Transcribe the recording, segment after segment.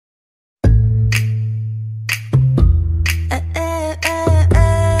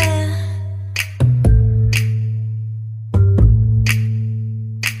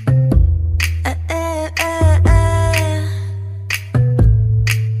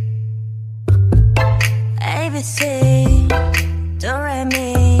ABC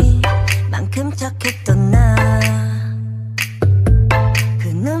도레미 만큼 착했던 나 그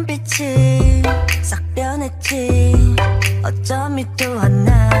눈빛이 싹 변했지 어쩜 이 또한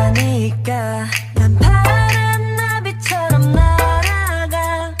나니까 난 파란 나비처럼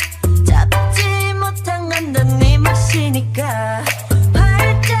날아가 잡지 못한 건 넌 네 몫이니까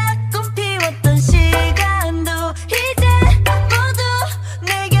활짝 꽃피웠던 시간도 이제 모두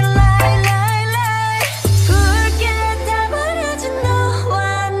내게 lie lie lie 붉게 다 버려진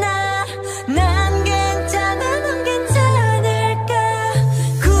너와 나 난 괜찮아 넌 괜찮을까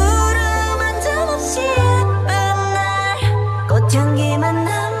구름 한 점 없이 예쁜 날 꽃향기만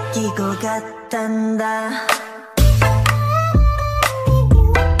남기고 갔단다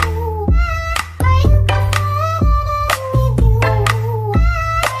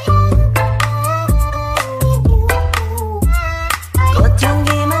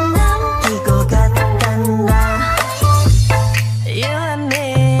꽃향기만 남기고 갔단다 You and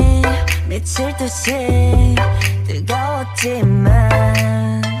me 미칠 듯이 뜨거웠지만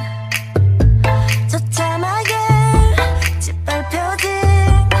처참하게 짓밟혀진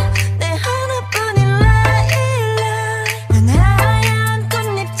내 하나뿐인 라일락 난 하얀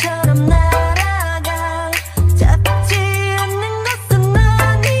꽃잎처럼 날아가 잡지 않는 것은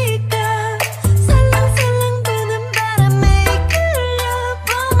너니까 살랑살랑 부는 바람에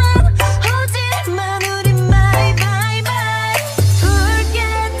이끌려보만 오지만 우리 my bye bye 붉게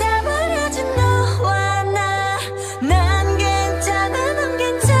다 버려진 너와 나 난 괜찮아 넌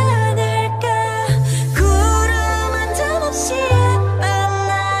괜찮을까 구름 한 점 없이 예쁜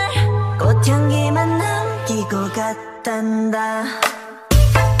날 꽃향기만 남기고 갔단다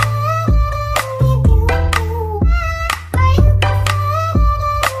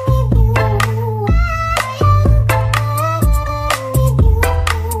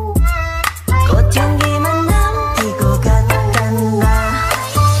꽃향기만 남기고 갔단다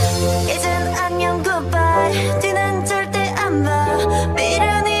이젠 안녕 goodbye 뒤는 절대 안 봐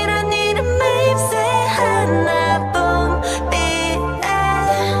미련이란 이름에 입새 하나뿐이에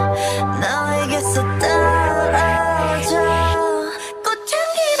너에게서 떨어져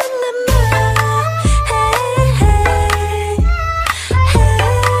꽃향기만 남아 hey, hey,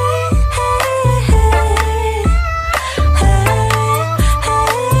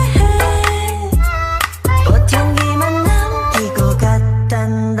 꽃향기만 남기고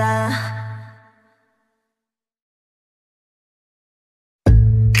갔단다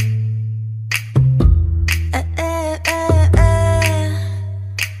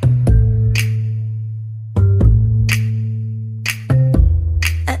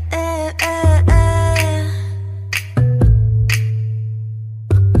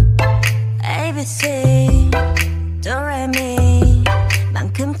ABC 도레미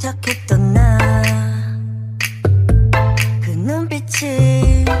만큼 착했던 나 그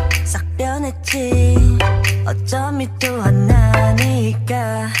눈빛이 싹 변했지 어쩜 이 또한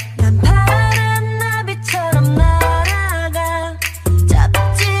나니까 난 파란 나비처럼 날아가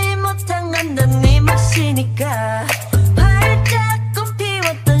잡지 못한 건 넌 네 몫이니까 활짝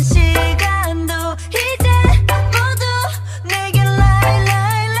꽃피웠던 시간도 이제 모두 내게 lie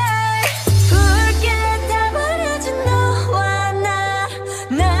lie lie 붉게 다 버려진 너와 나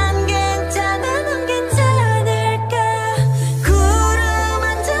난 괜찮아 넌 괜찮을까 구름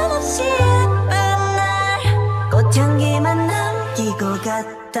한 점 없이 예쁜 날 꽃향기만 남기고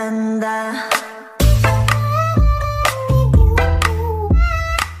갔단다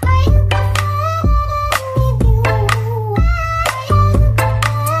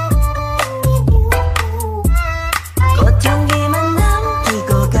꽃향기만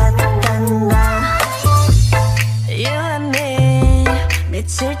남기고 갔단다 You and me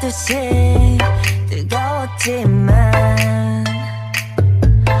미칠 듯이 뜨거웠지만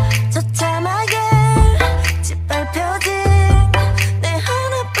처참하게 짓밟혀진 내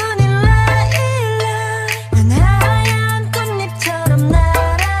하나뿐인 라일락 난 하얀 꽃잎처럼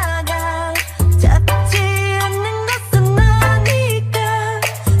날아가 잡지 않는 것은 너니까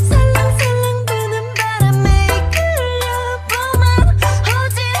살랑살랑 부는 바람에 이끌려보만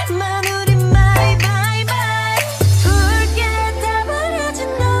오지만 우리 my bye bye 붉게 다 버려진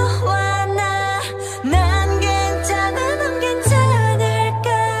너와 나 난 괜찮아 넌 괜찮을까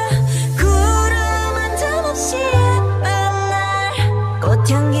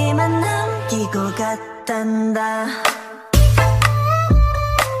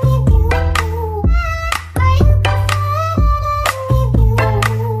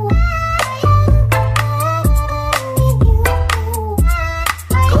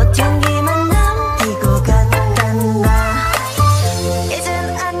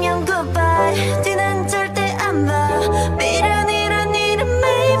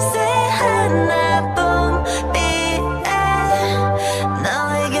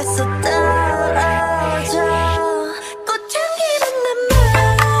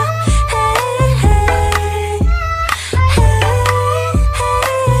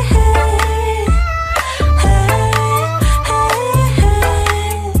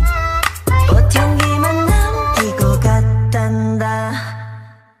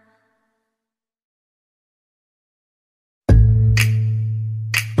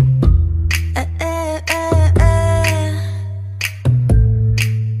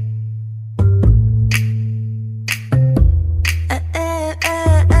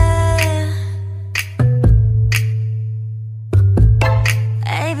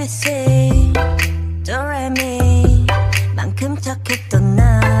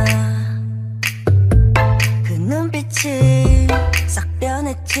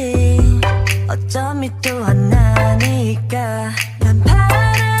뻔했지 어쩜 이 또 하나니까 난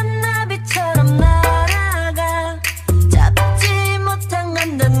파란 나비처럼 날아가 잡지 못한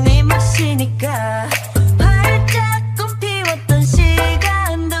건 넌 네 몫이니까 활짝 꽃피웠던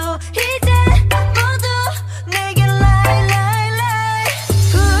시간도 이제 모두 내게 lie lie lie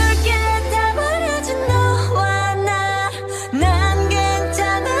붉게 다 버려진 너와 나 난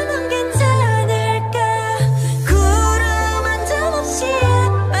괜찮아 넌 괜찮을까 구름 한 점 없이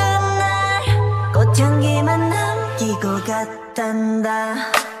예쁜 날 꽃향기만 남기고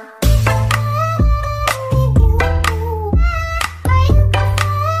갔단다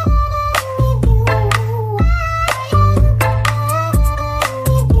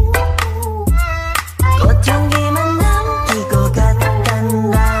꽃향기만 남기고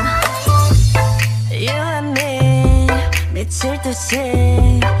갔단다 You and me 미칠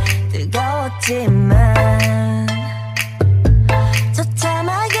듯이 뜨거웠지만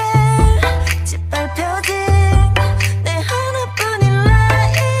처참하게 짓밟혀진 내 하나뿐인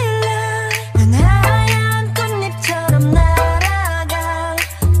라일락 난 하얀 꽃잎처럼 날아가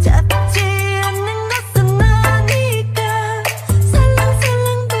잡지 않는 것은 너니까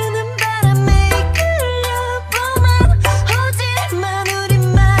살랑살랑 부는 바람에 이끌려보만 오지만 우린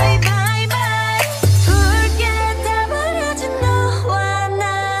bye bye bye 붉게 다 버려진 너와 나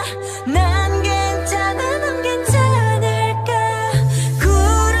난 괜찮아 넌 괜찮을까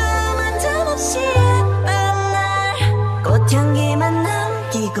구름 한 점 없이 예쁜 날 꽃향기만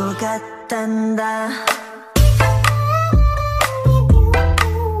남기고 갔단다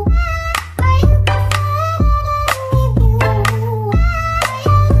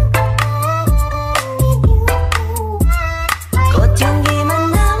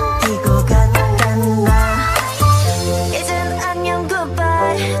꽃향기만 남기고 갔단다 이젠 안녕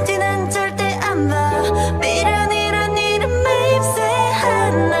goodbye 뒤는 절대 안 봐 미련이란 이름의 잎새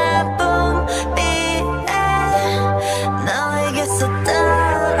하나뿐비에 너에게서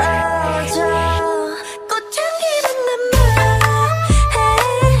떨어져 꽃향기만 남아 hey,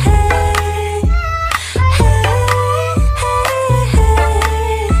 hey,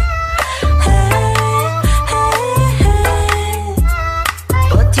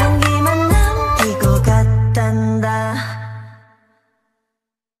 꽃향기만 남기고 갔단다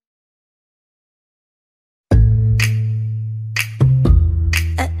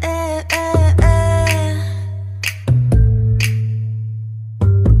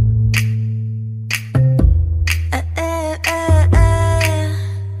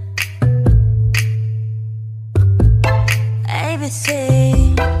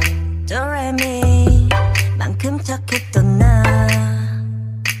ABC 도레미 만큼 착했던 나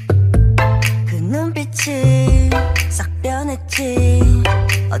그 눈빛이 싹 변했지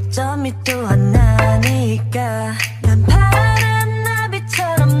어쩜 이 또 하나니까 난 파란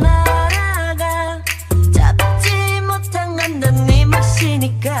나비처럼 날아가 잡지 못한 건 넌 네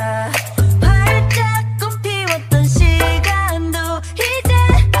몫이니까 활짝 꽃피웠던 시간도 이제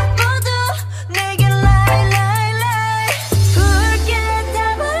모두 내게 lie lie lie 붉게 다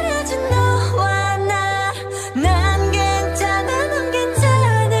버려진 너와 나 난 괜찮아 넌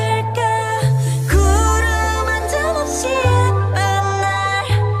괜찮을까 구름 한 점 없이 예쁜 날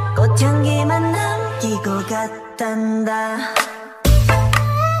꽃향기만 남기고 갔단다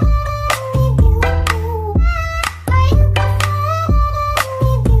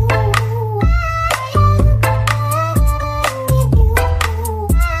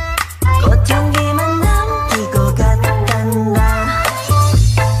꽃향기만 남기고 갔단다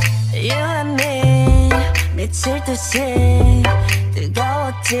You and me 미칠 듯이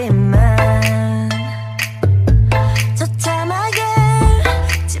뜨거웠지만 처참하게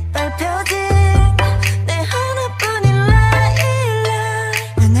짓밟혀진 내 하나뿐인 라일락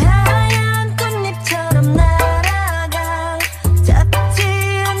난 하얀 꽃잎처럼 날아가 잡지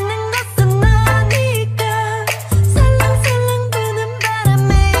않는 것은 너니까 살랑살랑 부는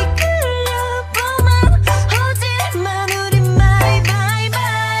바람에 이끌려보만 오지만 우린 bye bye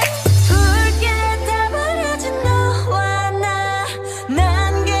bye 붉게 다 버려진 너와 나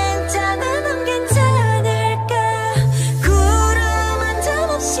난 괜찮아 넌 괜찮을까 구름 한 점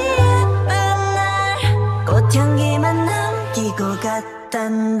없이 예쁜 날 꽃향기만 남기고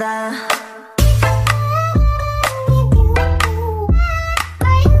갔단다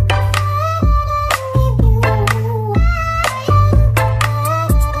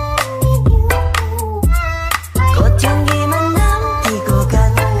꽃향기만 남기고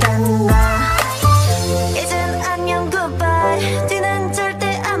갔단다 이젠 안녕 goodbye 뒤는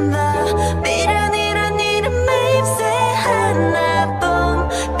절대 안 봐 미련이란 이름의 잎새 하나뿐비에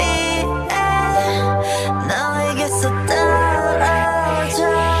너에게서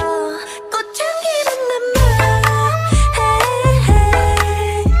떨어져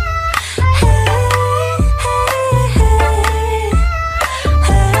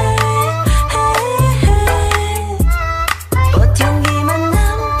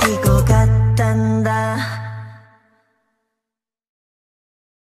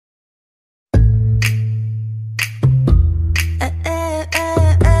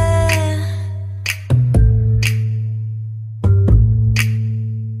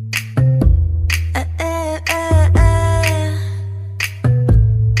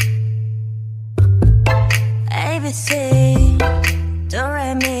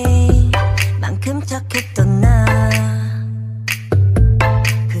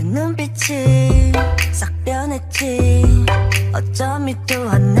눈빛이 싹 변했지. 어쩜 이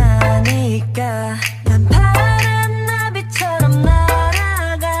또한 나니까 난 파란 나비처럼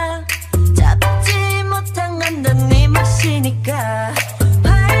날아가. 잡지 못한 건 넌 네 몫이니까.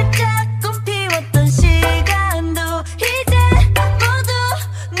 활짝 꽃피웠던 시간도 이제 모두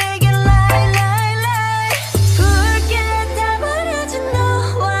내게 lie lie lie. 붉게 다 버려진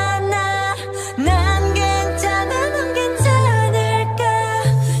너와 나. 난 괜찮아 넌 괜찮을까.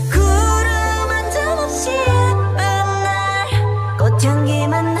 구름 한 점 없이 예쁜 날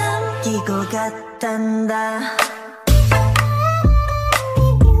꽃향기만 남기고 갔단다.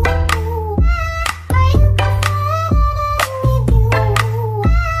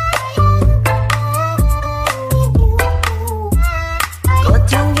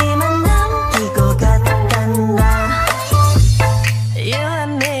 꽃향기만 남기고 갔단다. You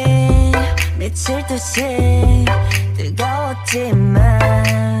and me 미칠 듯이 뜨거웠지만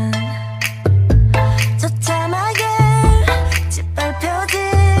처참하게 짓밟혀진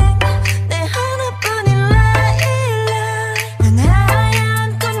내 하나뿐인 라일락. 난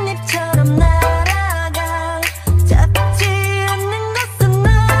하얀 꽃잎처럼 날아가. 잡지 않는 것은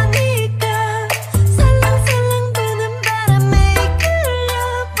너니까. 살랑살랑 부는 바람에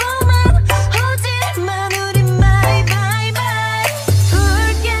이끌려보만 오지만 우리 my bye bye.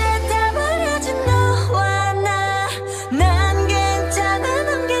 붉게 다 버려진 너와 나. 난 괜찮아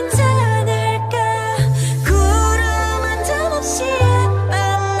넌 괜찮을까. 구름 한 점 없이 예쁜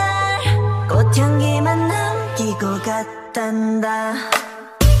날 꽃향기만 남기고 갔단다.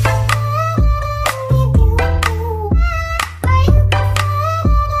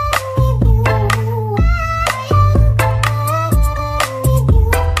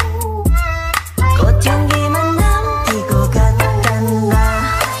 꽃향기만 남기고 갔단다.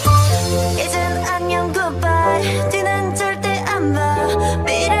 이젠 안녕 goodbye. 뒤는 절대 안 봐.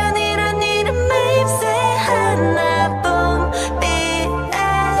 미련이란 이름에 입새한 나뿐이에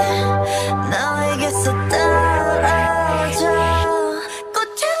너에게서 떨어져.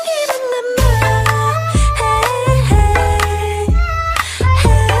 꽃향기만 남아. Hey, hey,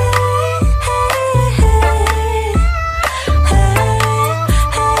 hey, hey, hey.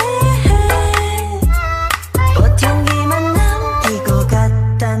 꽃향기만 남기고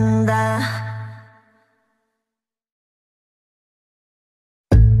갔단다.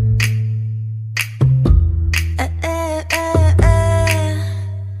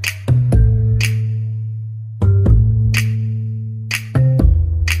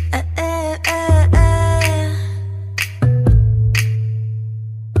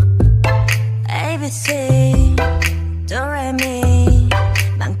 ABC 도레미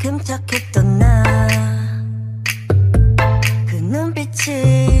만큼 착했던 나. 그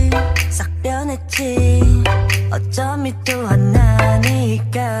눈빛이 싹 변했지. 어쩜 이 또한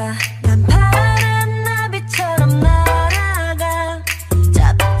나니까. 난 파란 나비처럼 날아가.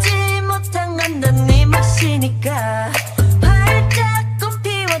 잡지 못한 건 넌 네 몫이니까. 활짝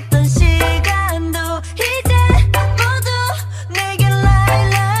꽃피웠던 시간도 이제 모두 내게 lie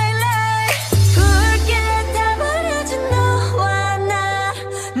lie lie. 붉게 다 버려진 너와 나.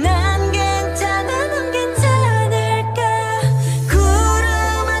 난 괜찮아 넌 괜찮을까.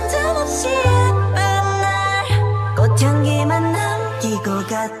 구름 한 점 없이 예쁜 날 꽃향기만 남기고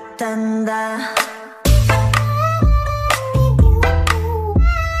갔단다.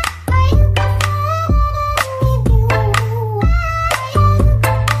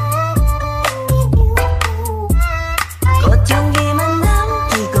 꽃향기만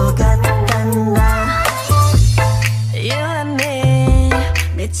남기고 갔단다. You and me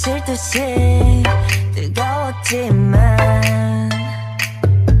미칠 듯이 뜨거웠지만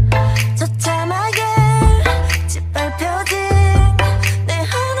처참하게 짓밟혀진 내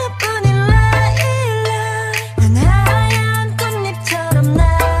하나뿐인 라일락. 난 하얀 꽃잎처럼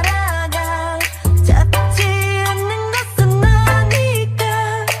날아가. 잡지 않는 것은 너니까.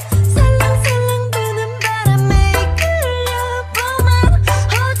 살랑살랑 부는 바람에 이끌려보만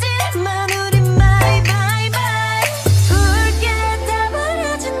오지만 우리 my bye bye. 붉게 다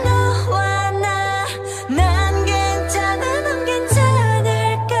버려진 너와 나. 난 괜찮아 넌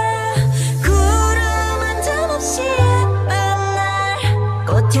괜찮을까. 구름 한 점 없이 예쁜 날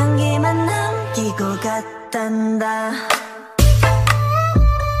꽃향기만 남기고 갔단다.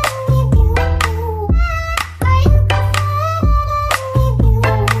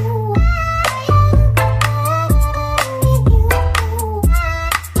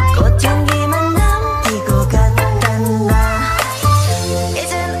 꽃향기만 남기고 갔단다.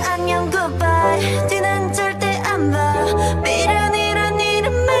 이젠 안녕 goodbye. 뒤는 절대 안 봐. 미련이란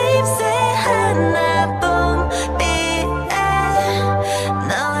이름에 입새한 나뿐이에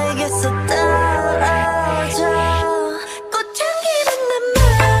너에게서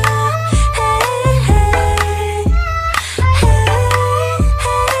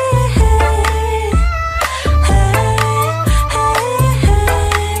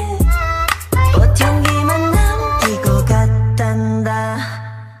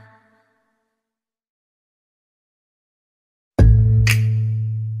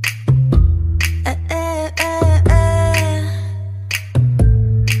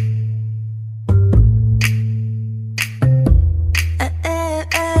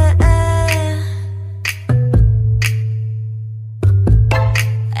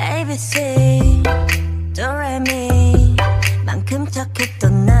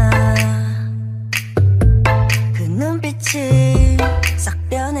눈빛이 싹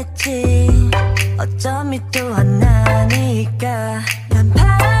변했지. 어쩜 이 또한 나니까 난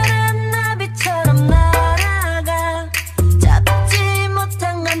파란 나비처럼 날아가. 잡지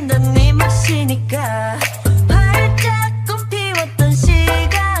못한 건 넌 네 몫이니까. 활짝 꽃피웠던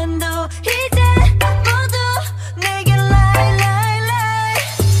시간도 이제 모두 내게 lie lie lie.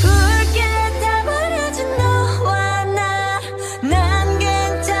 붉게 다 버려진 너와 나. 난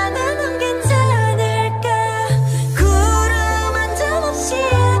괜찮아 넌 괜찮을까. 구름 한 점 없이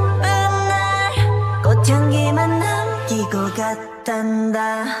예쁜 날 꽃향기만 남기고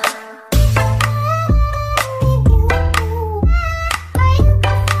갔단다.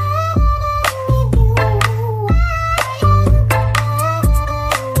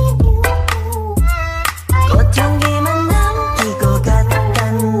 꽃향기만 남기고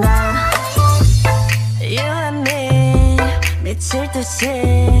갔단다. You and me 미칠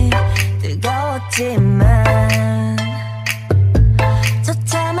듯이 뜨거웠지만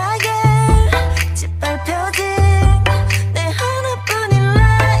처참하게 짓밟혀진 내 하나뿐인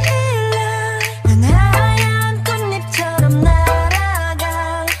라일락. 난 하얀 꽃잎처럼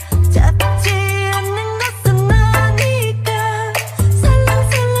날아가. 잡지 않는 것은 너니까.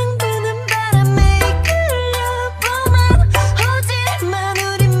 살랑살랑 부는 바람에 이끌려보만 오지만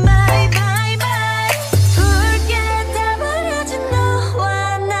우린 bye bye bye. 붉게 다 버려진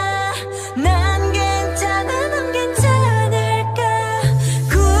너와 나. 난 괜찮아 넌 괜찮을까.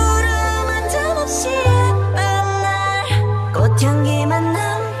 구름 한 점 없이 예쁜 날 꽃향기만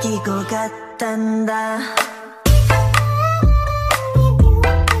남기고 갔단다.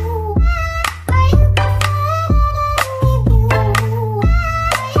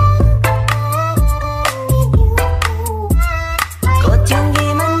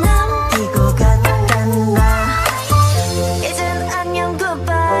 꽃향기만 남기고 갔단다. 이젠 안녕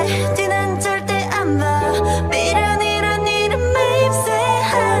goodbye. 뒤는 절대 안 봐. 미련이란 이름의 잎새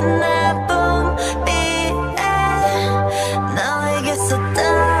하나뿐비에 너에게서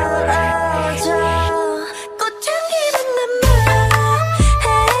떨어져. 꽃향기만 남아.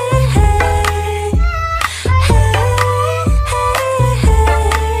 Hey, hey. Hey, hey, hey.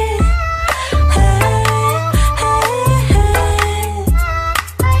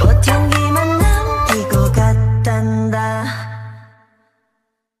 꽃향기만 남기고 갔단다.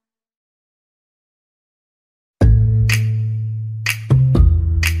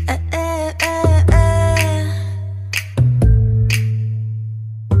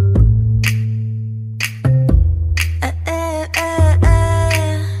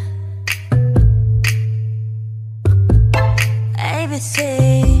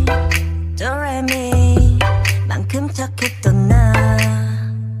 ABC 도레미 만큼 착했던 나.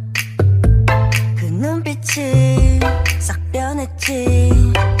 그 눈빛이 싹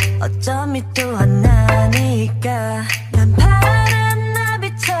변했지. 어쩜 이 또한 나니까. 난 파란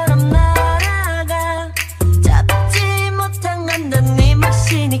나비처럼 날아가. 잡지 못한 건 넌 네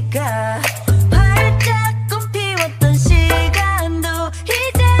몫이니까. 활짝 꽃피웠던 시간도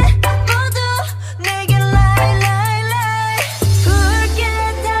이제 모두 내게 lie lie lie. 붉게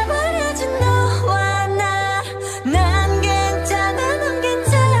다 버려진 너와 나. 난 괜찮아 넌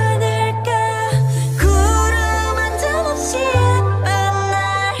괜찮을까. 구름 한 점 없이 예쁜 날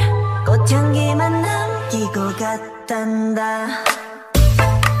꽃향기만 남기고 갔단다.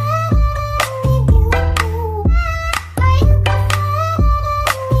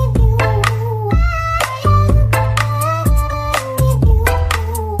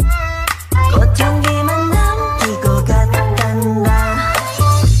 꽃향기만 남기고 갔단다.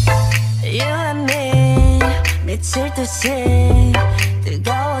 You and me 미칠 듯이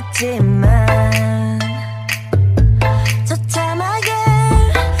뜨거웠지만 처참하게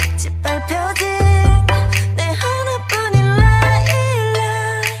짓밟혀진 내 하나뿐인 라일락.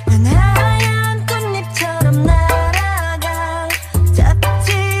 난 하얀 꽃잎처럼 날아가.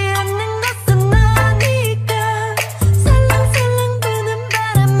 잡지 않는 것은 너니까. 살랑살랑 부는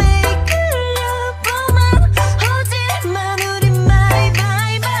바람에 이끌려보만 오지만 우린 bye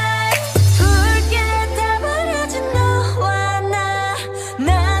bye bye. 붉게 다 버려진 너와 나.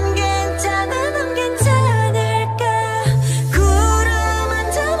 난 괜찮아 넌 괜찮을까. 구름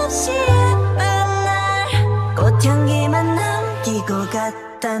한 점 없이 예쁜 날 꽃향기만 남기고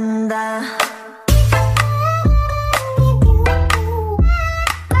갔단다.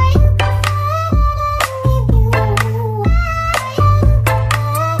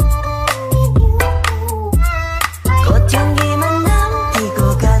 꽃향기만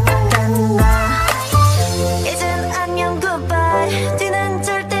남기고 갔단다. 이젠 안녕 goodbye. 뒤는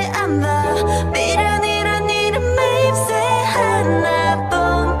절대 안 봐. 미련이란 이름의 잎새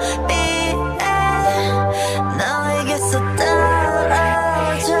하나뿐비에 너에게서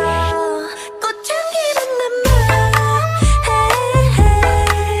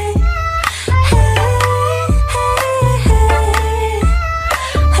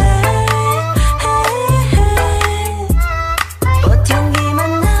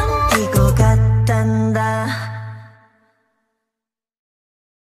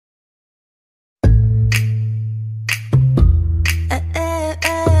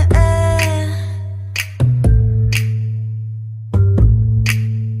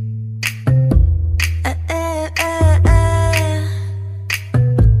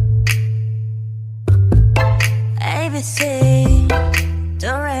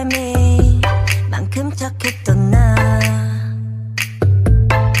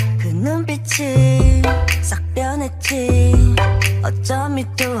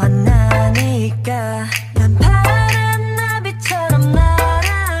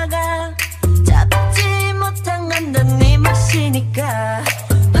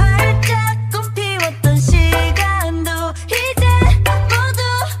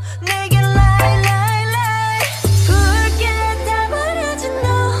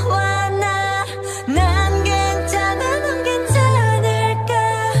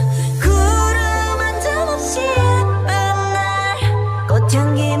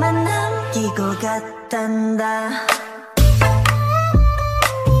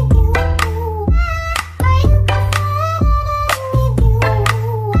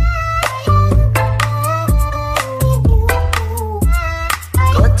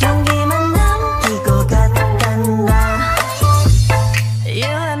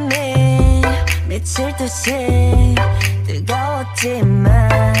미칠 듯이 뜨거웠지만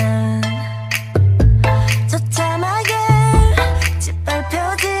처참하게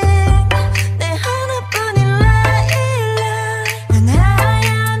짓밟혀진 내 하나뿐인 라일락 난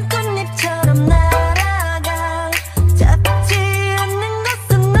하얀 꽃잎처럼 날아가 잡지 않는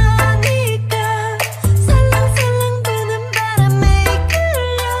것은 너니까 살랑살랑 부는 바람에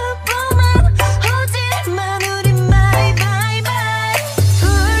이끌려보만 오지만 우리 마이 바이 바이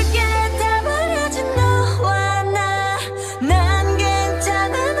붉게 다 버려진 너와 나 난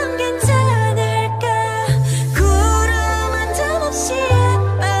괜찮아 넌 괜찮을까 구름 한 점 없이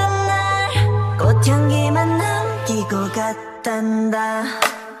예쁜 날 꽃향기만 남기고 갔단다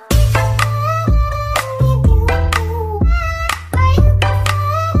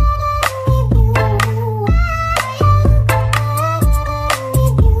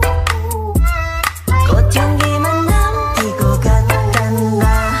꽃향기만 남기고 갔단다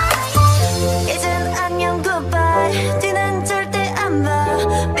이젠 안녕 굿바이 뒤는 절대 안 봐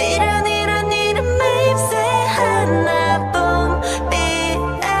미련이란 이름에 입새 하나뿐비에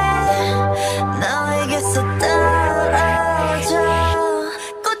너에게서 떨어져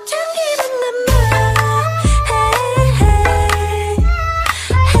꽃향기만 남아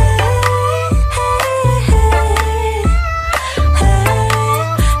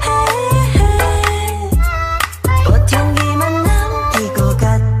꽃향기만 남기고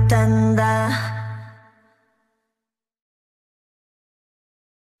갔단다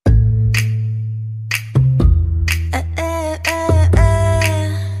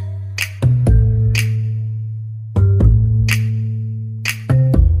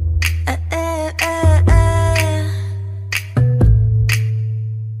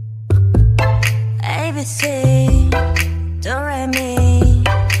ABC 도레미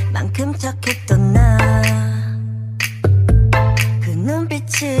만큼 착했던 나 그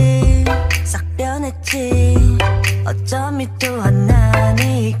눈빛이 싹 변했지 어쩜 이 또한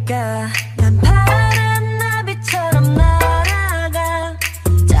나니까 난 파란 나비처럼 날아가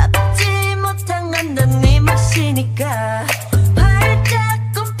잡지 못한 건 넌 네 몫이니까 활짝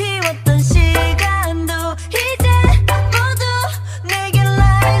꽃 피웠던 시간도 이제 모두 내게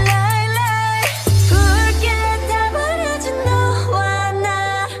lie lie lie 붉게 다 버려진 너와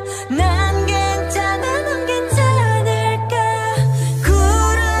나 난 괜찮아 넌 괜찮을까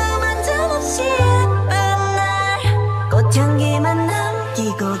구름 한 점 없이 예쁜 날 꽃향기만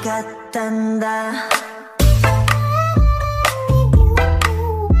남기고 갔단다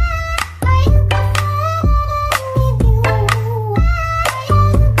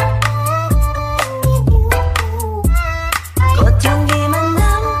꽃향기만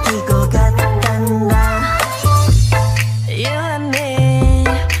남기고 갔단다 You and me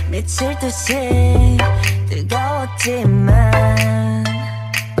미칠 듯이 뜨거웠지만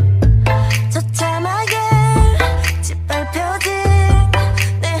처참하게 짓밟혀진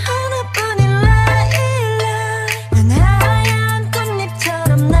내 하나뿐인 라일락 난 하얀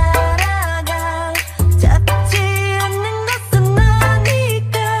꽃잎처럼 날아가 잡지 않는 것은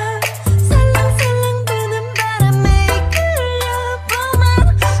너니까 살랑살랑 부는 바람에 이끌려보만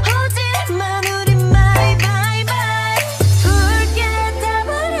오지만 우리 마이 바이 바이 붉게 다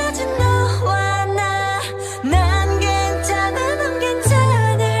버려진 너와 나 난 괜찮아 넌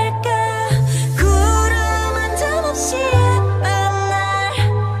괜찮을까 구름 한 점 없이 예쁜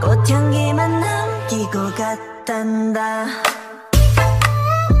날 꽃향기만 남기고 갔단다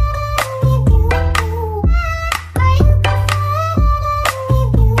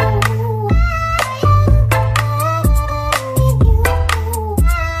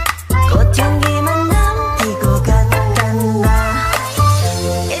꽃향기만 남기고 갔단다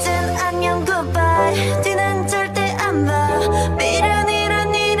이젠 안녕 굿바이 뒤는 절대 안 봐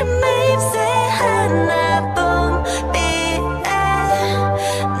미련이란 이름에 입새 하나뿐비에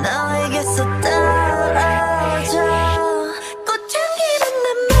너에게서 떨어져 꽃향기만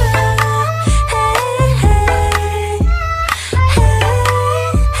남아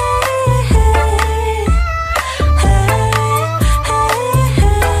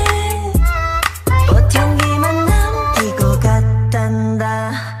꽃향기만 남기고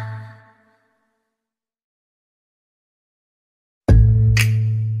갔단다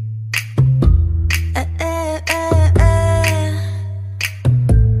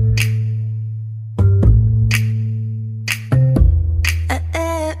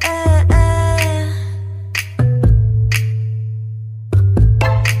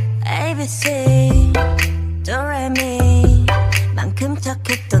ABC 도레미 만큼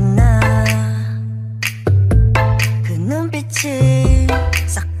착했던 나 그 눈빛이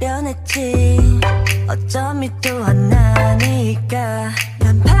싹 변했지 어쩜 이 또한 나니까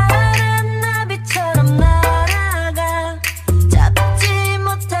난 파란 나비처럼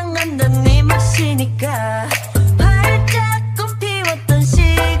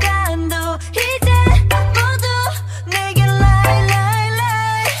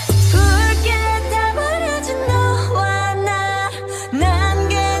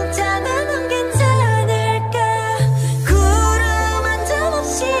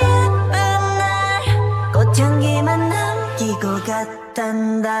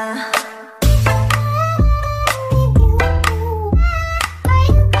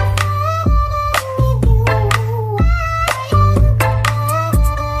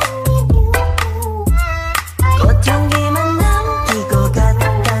꽃향기만 남기고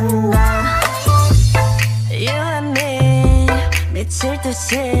갔단다. You and me 미칠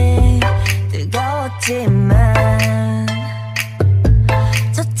듯이 뜨거웠지만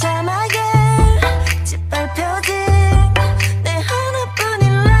처참하게 짓밟혀진 내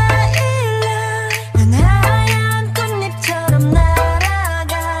하나뿐인 라일락. 난 하얀 꽃잎처럼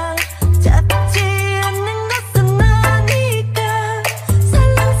날아가 잡지 않는 것은 너니까.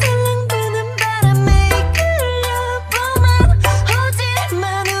 살랑살랑 부는 바람에 이끌려보만 오지만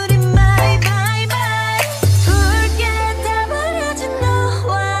우린 my bye bye. 붉게 다 버려진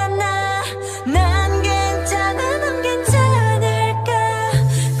너와 나. 난 괜찮아 넌 괜찮을까.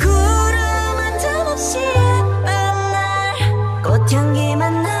 구름 한 점 없이 예쁜 날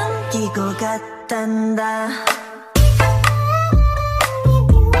꽃향기만 남기고 갔단다.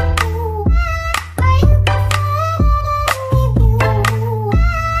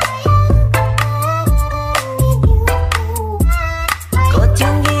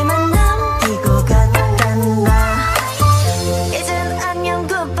 꽃향기만 남기고 갔단다. 이젠 안녕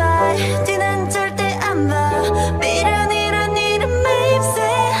goodbye. 뒤는 절대 안 봐. 미련 이런 이름에 입새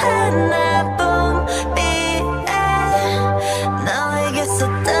하나뿐 빛에 너에게서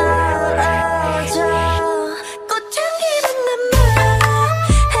떨어져. 꽃향기만 남아.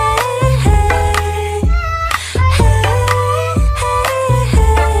 Hey, hey. Hey, hey,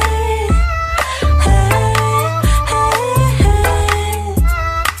 hey.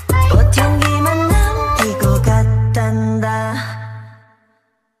 꽃향기만 남기고 갔단다.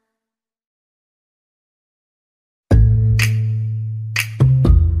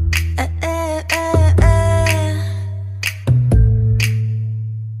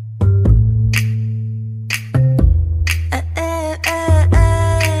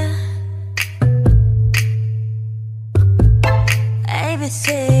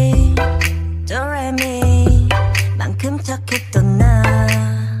 ABC 도레미 만큼 착했던 나.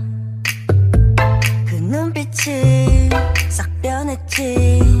 그 눈빛이 싹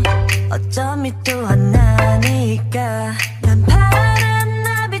변했지. 어쩜 또 하나니까. 난 파란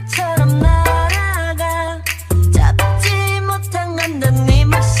나비처럼 날아가 잡지 못한 건 난 네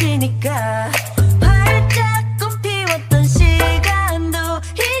몫이니까. 활짝 꽃피웠던 시간도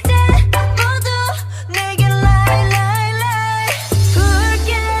이제 모두 내게 lie lie lie.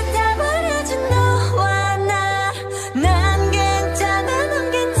 붉게 다 버려진 너와 나. 난 괜찮아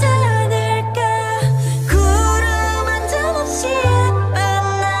넌 괜찮을까. 구름 한 점 없이 예쁜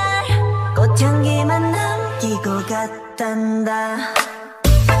날 꽃향기만 남기고 갔단다.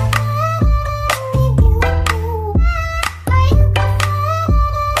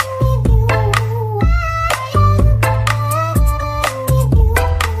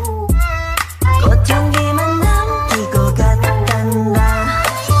 꽃향기만 남기고 갔단다.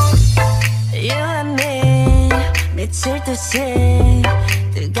 You and me 미칠 듯이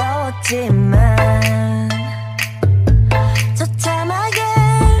뜨거웠지만 처참하게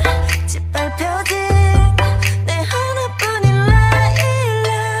짓밟혀진 내 하나뿐인 라일락.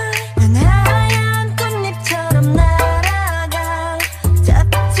 난 하얀 꽃잎처럼 날아가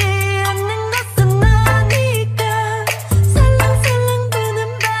잡지 않는 것은 너니까. 살랑살랑 부는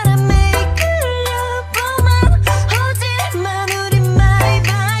바람에 이끌려보만 오지만 우린 my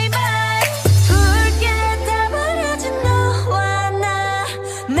bye bye. 붉게 다 버려진 너와 나.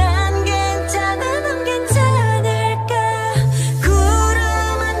 난 괜찮아 넌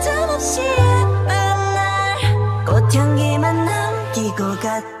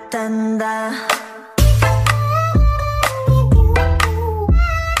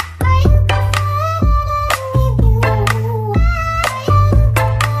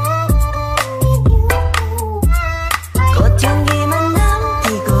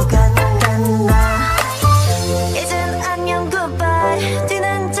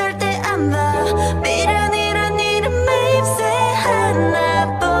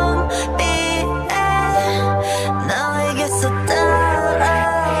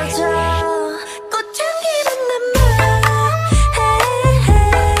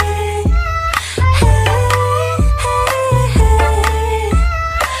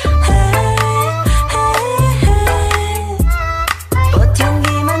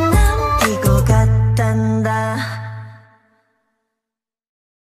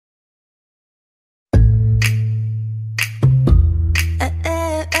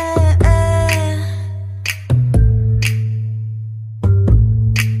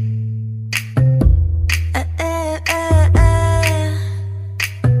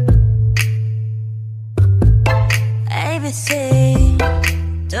ABC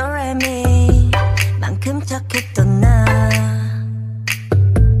도레미 만큼 착했던 나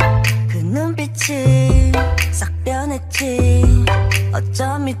그 눈빛이 싹 변했지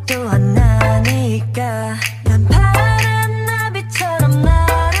어쩜 이 또한 나니까 난 파란 나비처럼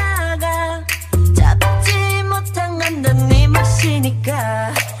날아가 잡지 못한 건 넌 네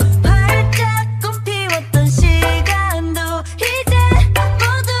몫이니까 활짝 꽃피웠던 시간도 이제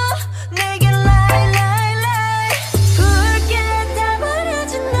모두 내게 lie lie lie 붉게 다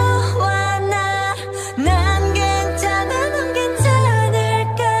버려진 너와 나 난 괜찮아 넌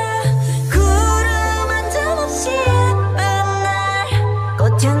괜찮을까 구름 한 점 없이 예쁜 날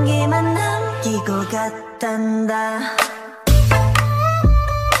꽃향기만 남기고 갔단다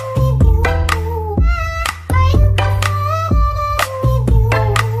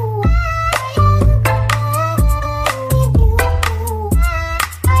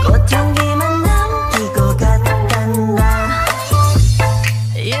꽃향기만 남기고 갔단다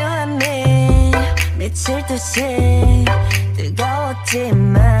You and me 미칠 듯이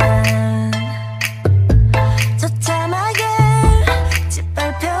뜨거웠지만 처참하게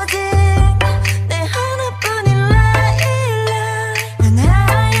짓밟혀진 내 하나뿐인 라일락 난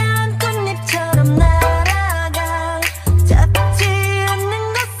하얀 꽃잎처럼 날아가 잡지 않는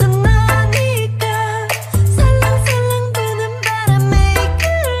것은 너니까 살랑살랑 부는 바람에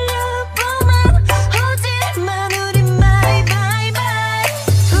이끌려보만 오지만 우리 my bye bye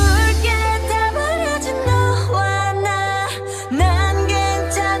붉게 다 버려진 너와 나 난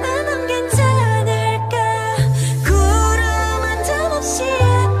괜찮아 넌 괜찮을까 구름 한 점 없이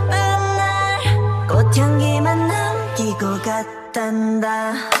예쁜 날 꽃향기만 남기고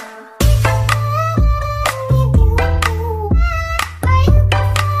갔단다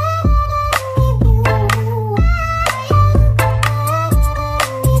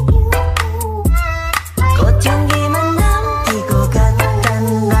꽃향기만 남기고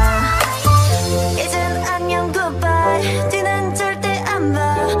갔단다 이젠 안녕 goodbye 뒤는 절대 안 봐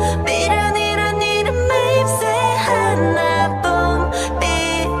미련이란 이름에 입새 하나뿐비에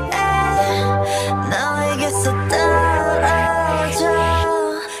너에게서 떨어져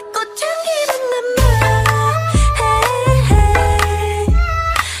꽃향기만 남아 hey, hey,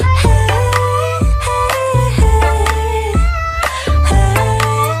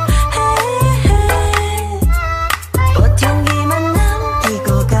 꽃향기만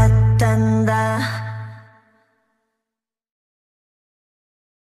남기고 갔단다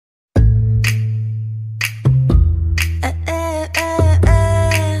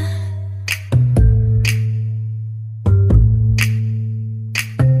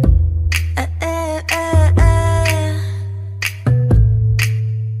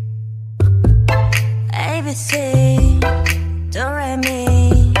ABC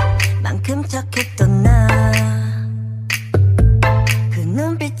도레미 만큼 착했던 나 그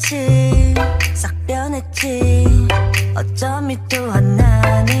눈빛이 싹 변했지 어쩜 이 또한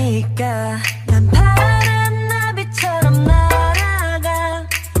나니까 난 파란 나비처럼 날아가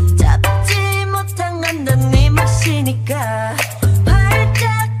잡지 못한 건 넌 네 몫이니까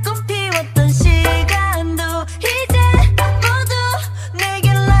활짝 꽃피웠던 시간도 이제 모두 내게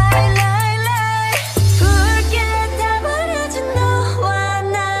lie lie lie 붉게 다 버려진 너와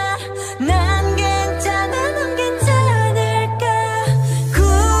나 난 괜찮아 넌 괜찮을까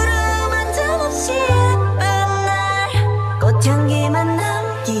구름 한 점 없이 예쁜 날 꽃향기만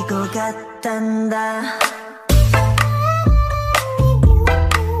남기고 갔단다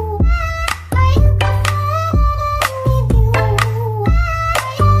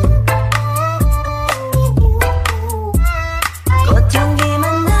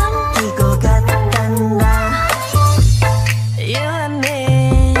꽃향기만 남기고 갔단다 You and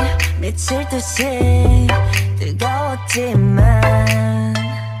me 미칠 듯이 뜨거웠지만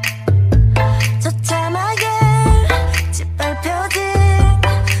처참하게 짓밟혀진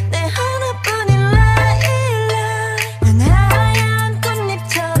내 하나뿐인 라일락 난 하얀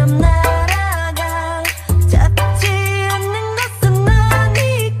꽃잎처럼 날아가 잡지 않는 것은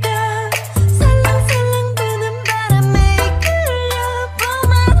너니까 살랑살랑 부는 바람에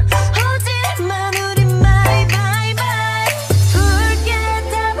이끌려보만 오지만 우리 my bye bye 붉게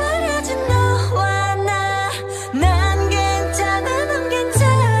다 버려진 너와 나 난 괜찮아 넌 괜찮아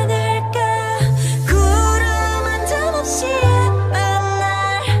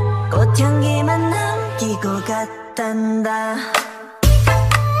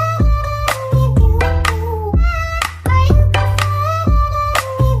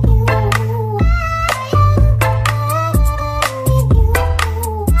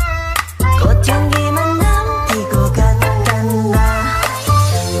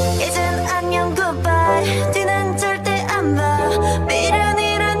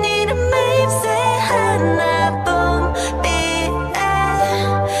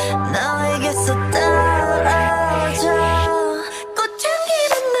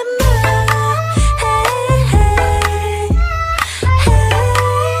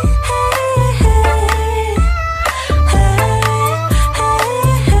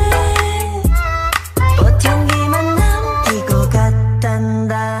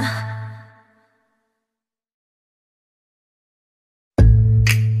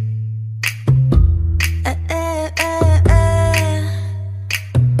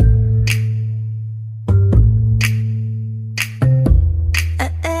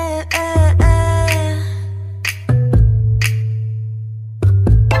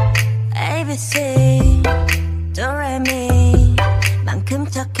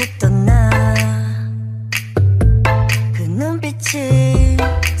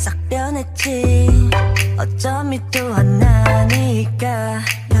어쩜 또 안 나니까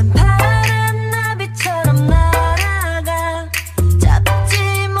난 파란 나비처럼 날아가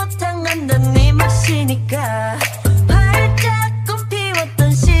잡지 못한 건 넌 네 몫이니까 활짝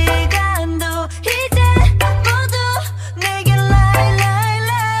꽃피웠던 시간도 이제 모두 내게 lie lie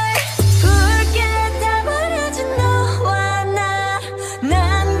lie 붉게 다 버려진 너와 나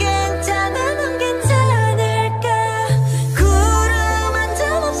난 괜찮아 넌 괜찮을까 구름 한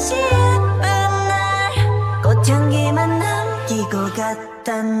점 없이 예쁜 날 꽃향기만 남기고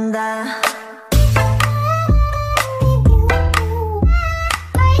갔단다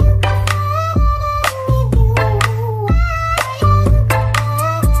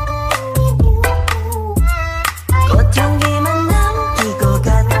꽃향기만 남기고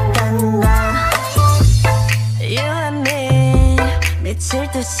갔단다 You and me 미칠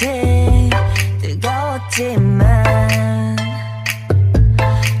듯이 뜨거웠지만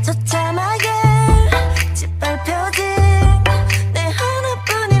처참하게 짓밟혀진 내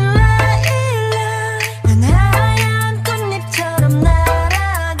하나뿐인 라일락 난 하얀 꽃잎처럼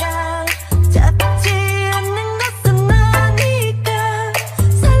날아가 잡지 않는 것은 너니까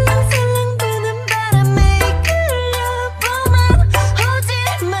살랑살랑 부는 바람에 이끌려보만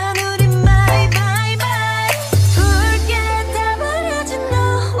오지만 우린 bye bye bye 붉게 다 버려진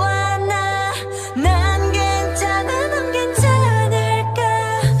너와 나 난 괜찮아 넌 괜찮을까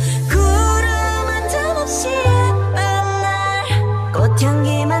구름 한 점 없이 예쁜 날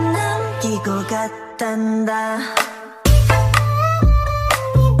꽃향기만 남기고 갔단다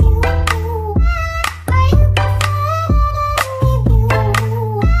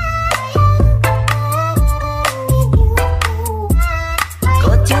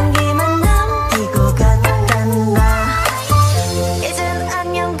꽃향기만 남기고 갔단다 이젠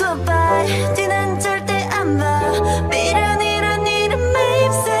안녕 goodbye 뒤는 절대 안 봐 미련이란 이름의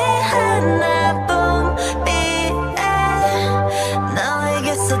잎새 하나뿐비에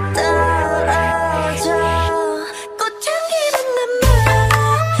너에게서 떨어져 꽃향기만 남아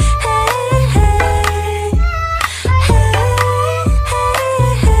hey, hey,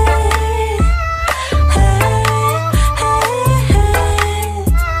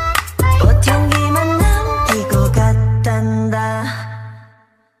 꽃향기만 남기고 갔단다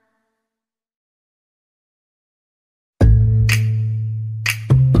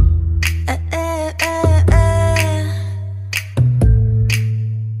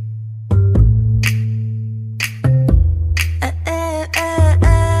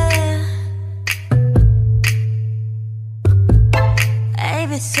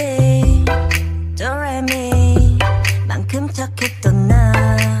ABC 도레미 만큼 착했던 나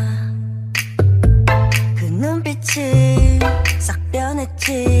그 눈빛이 싹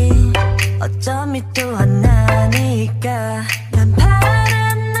변했지 어쩜 또 안 나니까 난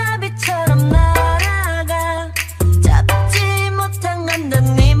파란 나비처럼 날아가 잡지 못한 건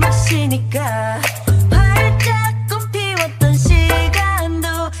넌 네 몫이니까 활짝 꽃피웠던 시간도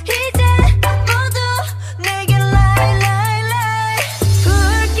이제 모두 내게 lie lie lie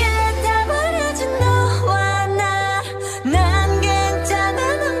붉게 다 버려진 너와 나 난 괜찮아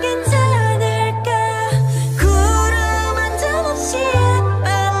넌 괜찮을까 구름 한 점 없이 예쁜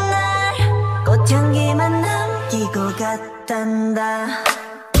날 꽃향기만 남기고 갔단다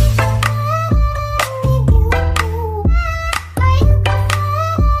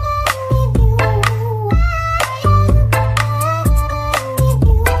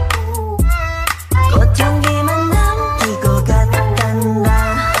꽃향기만 남기고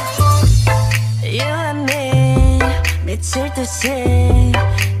갔단다 You and me 미칠 듯이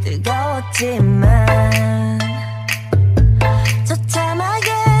뜨거웠지만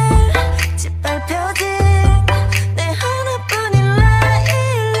처참하게 짓밟혀진 내 하나뿐인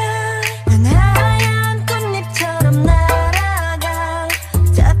라일락 난 하얀 꽃잎처럼 날아가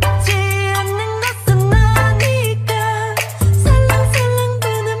잡지 않는 것은 너니까 살랑살랑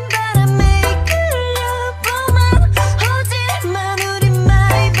부는 바람에 이끌려보만 오지만 우린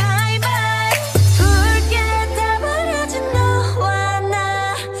bye bye bye 붉게 다 버려진 너와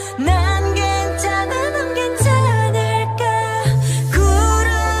나 난 괜찮아 넌 괜찮을까 구름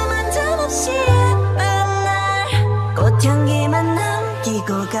한 점 없이 예쁜 날 꽃향기만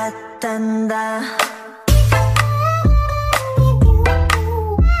남기고 갔단다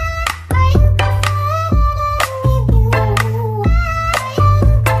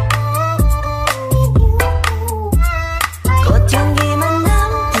꽃향기만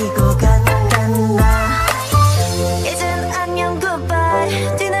남기고 갔단다 이젠 안녕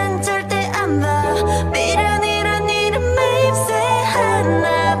goodbye 뒤는 절대 안 봐 미련이란 이름의 잎새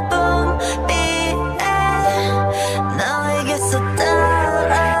하나뿐비에 너에게서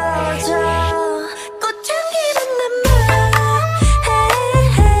떨어져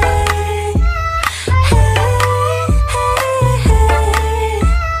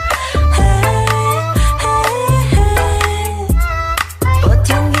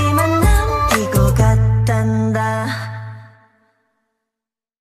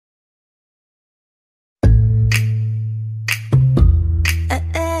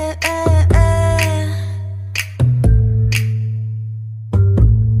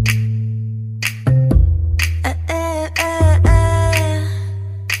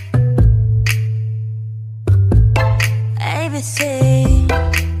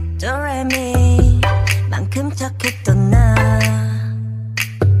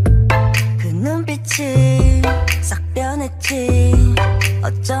같이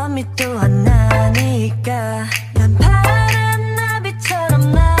어쩜 이 또한 나니까 난 파란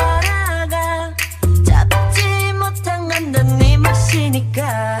나비처럼 날아가 잡지 못한 건 다 네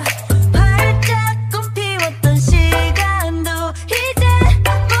몫이니까 활짝 꽃피웠던 시간도 이제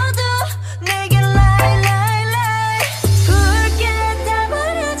모두 내게 lie lie lie 붉게 다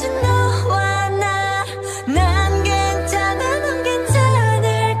버려진 너와 나 난 괜찮아 넌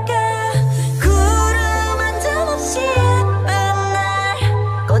괜찮을까 구름 한 점 없이 예쁜 날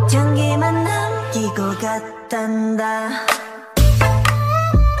꽃향기만 남기고 갔단다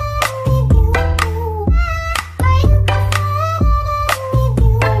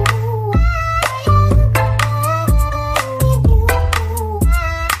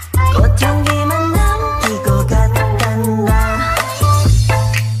꽃향기만 남기고 갔단다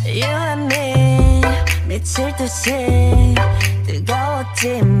You and me 미칠 듯이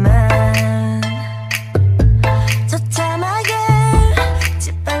뜨거웠지만 처참하게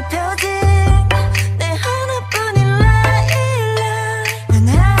짓밟혀진 내 하나뿐인 라일락 난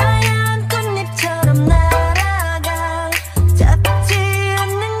하얀 꽃잎처럼 날아가 잡지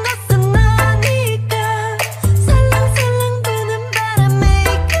않는 것은 너니까 살랑살랑 부는 바람에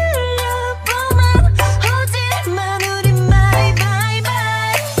이끌려보만 오지만 우리 my bye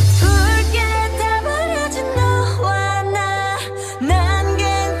bye 붉게 다 버려진 너와 나 난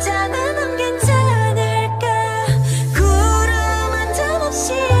괜찮아 넌 괜찮을까 구름 한 점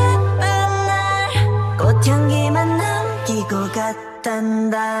없이 예쁜 날 꽃향기만 남기고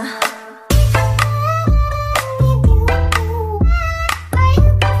갔단다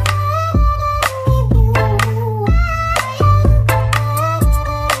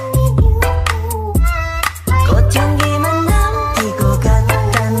꽃향기만 남기고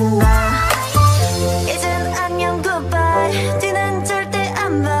갔단다 이젠 안녕 goodbye 뒤는 절대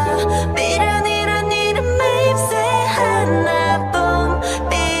안 봐 미련이란 이름에 입새 하나뿐비에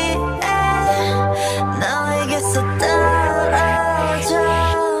너에게서 떨어져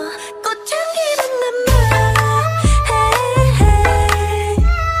꽃향기만 남아 hey, hey,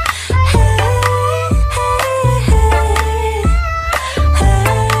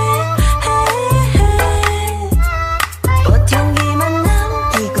 꽃향기만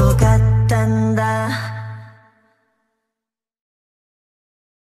남기고 갔단다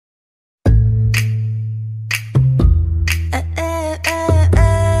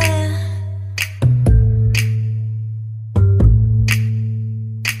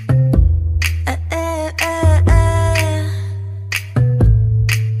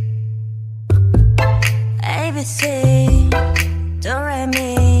ABC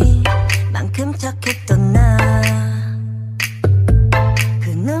도레미 만큼 착했던 나 그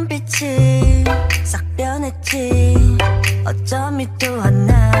눈빛이 싹 변했지 어쩜 이 또한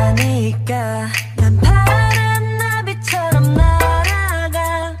나니까 난 파란 나비처럼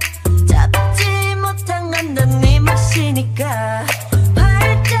날아가 잡지 못한 건 다 네 몫이니까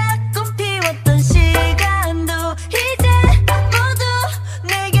활짝 꽃피웠던 시간도 이제 모두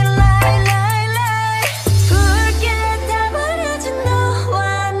내게 lie lie lie 붉게 다 버려진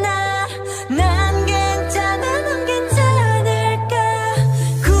너와 나 난 괜찮아 넌 괜찮을까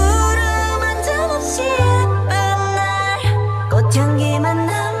구름 한 점 없이 예쁜 날 꽃향기만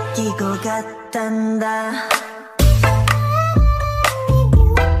남기고 갔단다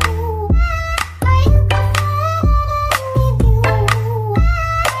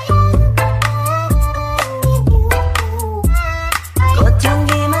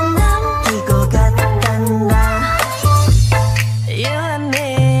꽃향기만 남기고 갔단다 You and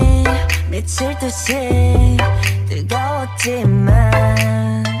me 미칠 듯이 뜨거웠지만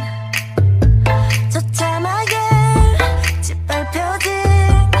처참하게 짓밟혀진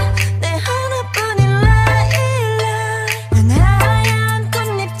내 하나뿐인 라일락 난 하얀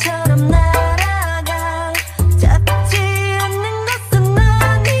꽃잎처럼 날아가 잡지 않는 것은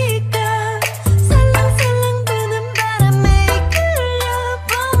너니까 살랑살랑 부는 바람에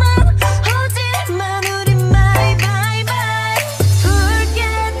이끌려보만 오지만 우리 my bye bye 붉게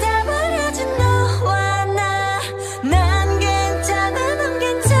다 버려진 너와 나 난 괜찮아 넌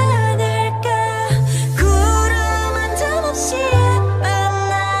괜찮을까 구름 한 점 없이 예쁜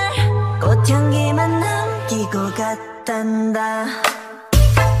날 꽃향기만 남기고 갔단다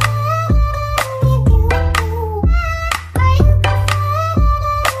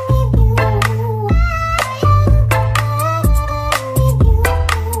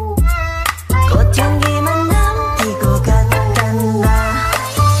꽃향기만 남기고 갔단다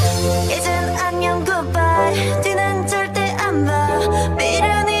이젠 안녕 goodbye 뒤는 절대 안 봐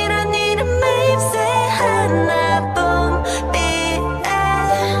미련이란 이름에 입새 하나뿐비에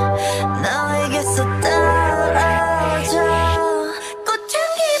너에게서 떨어져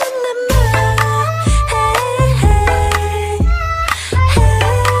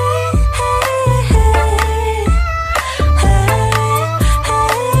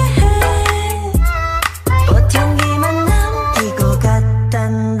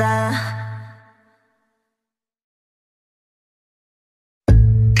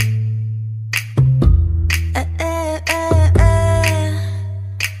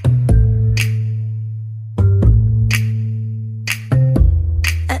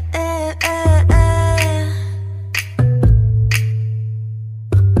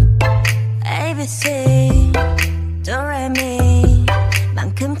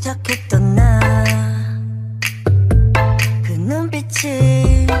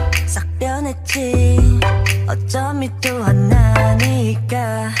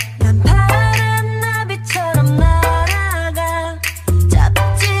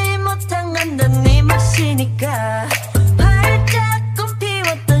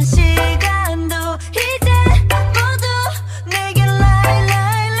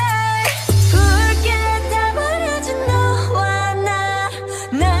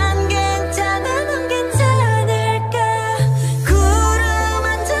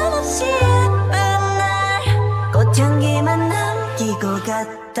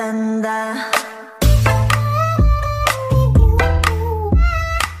같단다.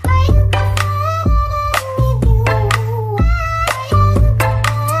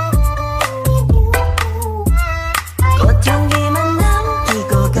 꽃향기만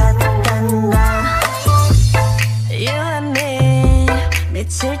남기고 갔단다. You and me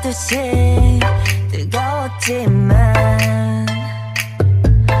미칠 듯이 뜨거웠지만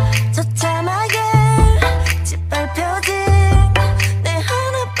처참하게 짓밟혀진 내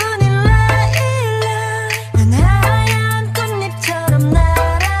하나뿐인 라일락. 난 하얀 꽃잎처럼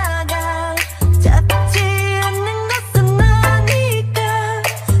날아가 잡지 않는 것은 나니까.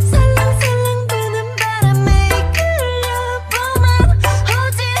 살랑살랑 부는 바람에 이끌려보만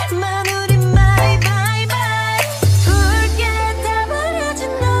오지만 우린 my bye bye. 붉게 다 버려진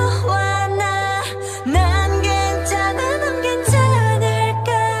너와 나. 난 괜찮아 넌 괜찮을까.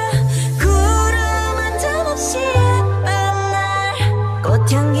 구름 한 점 없이 예쁜 날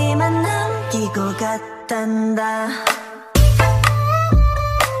꽃향기만 남기고 갔단다.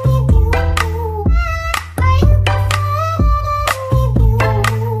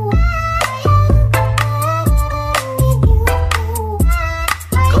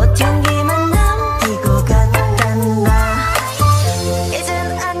 꽃향기만 남기고 갔단다.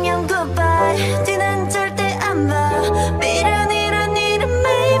 이젠 안녕 goodbye. 뒤는 절대 안 봐. 미련이란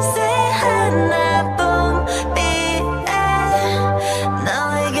이름의 잎새 하나뿐이에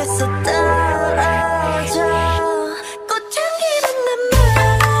너에게서 떨어져. 꽃향기만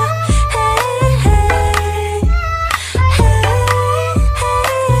남아. Hey, hey.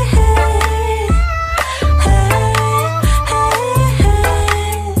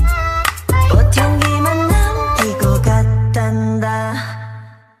 꽃향기만 남기고 갔단다.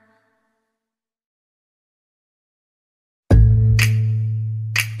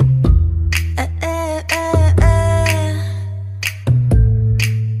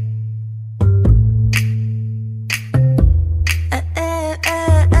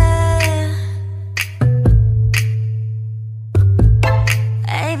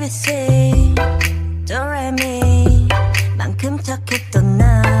 ABC 도레미 만큼 착했던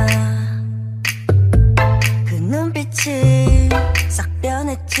나. 그 눈빛이 싹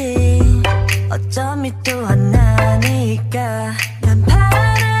변했지. 어쩜 또 하나니까. 난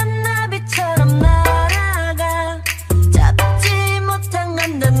파란 나비처럼 날아가 잡지 못한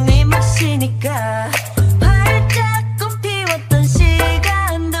건 난 네 몫이니까. 활짝 꽃피웠던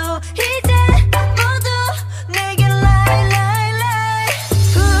시간도 이제 모두 내게 lie lie lie.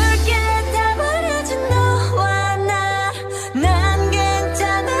 붉게 다 버려진 너와 나. 난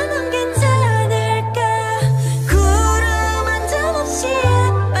괜찮아 넌 괜찮을까. 구름 한 점 없이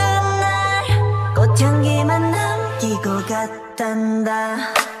예쁜 날 꽃향기만 남기고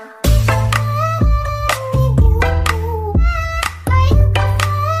갔단다.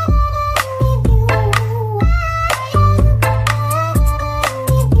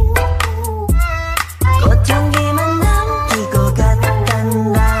 꽃향기만 남기고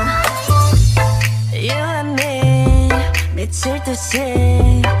갔단다. You and me 미칠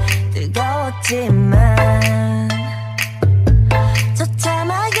듯이 뜨거웠지만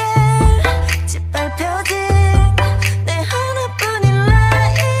처참하게 짓밟혀진 내 하나뿐인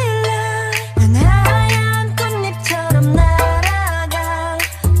라일락.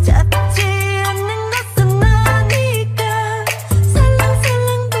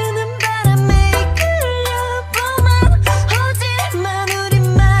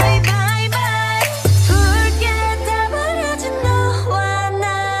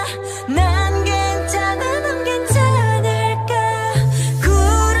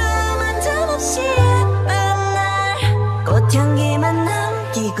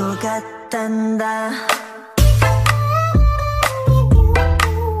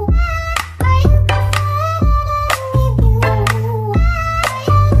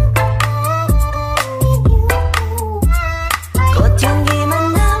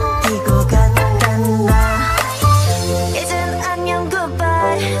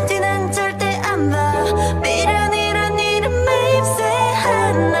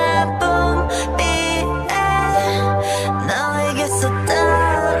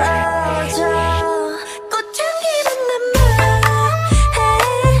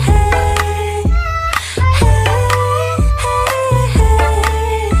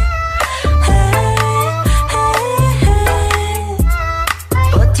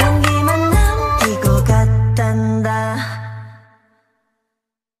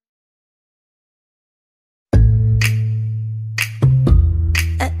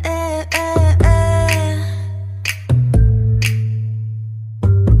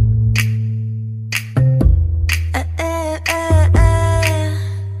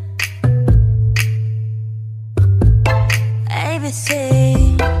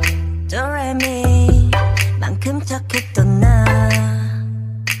 ABC 도레미만큼 착했던 나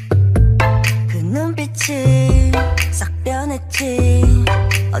그 눈빛이 싹 변했지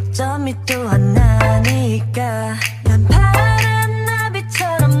어쩜 이 또한 나니까 난 파란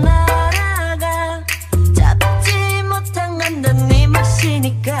나비처럼 날아가 잡지 못한 건 넌 네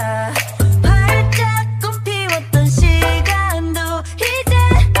몫이니까 활짝 꽃피웠던 시간도 이제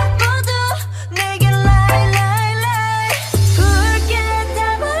모두 내게 lie lie lie 붉게 다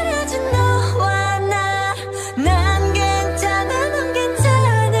버려진 너와 나 난 괜찮아 넌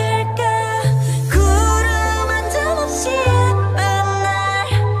괜찮을까 구름 한 점 없이 예쁜 날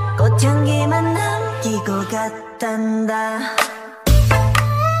꽃향기만 남기고 갔단다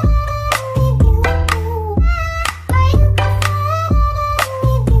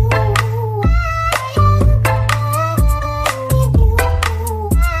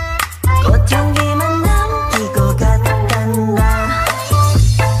꽃향기만 남기고 갔단다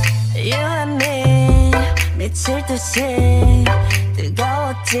You and me 미칠 듯이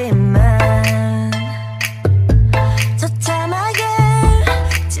뜨거웠지만 처참하게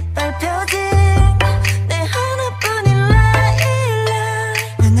짓밟혀진 내 하나뿐인 라일락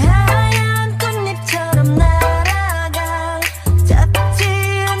난 하얀 꽃잎처럼 날아가 잡지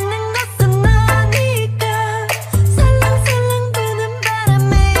않는 것은 너니까 살랑살랑 부는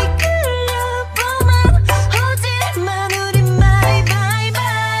바람에 이끌려보만 오지만 우리 my bye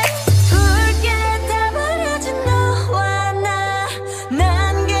bye 붉게 다 버려진 너와 나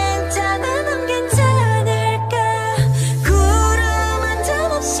난 괜찮아 넌 괜찮을까 구름 한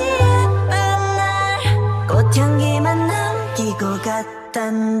점 없이 예쁜 날 꽃향기만 남기고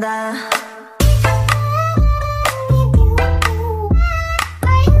갔단다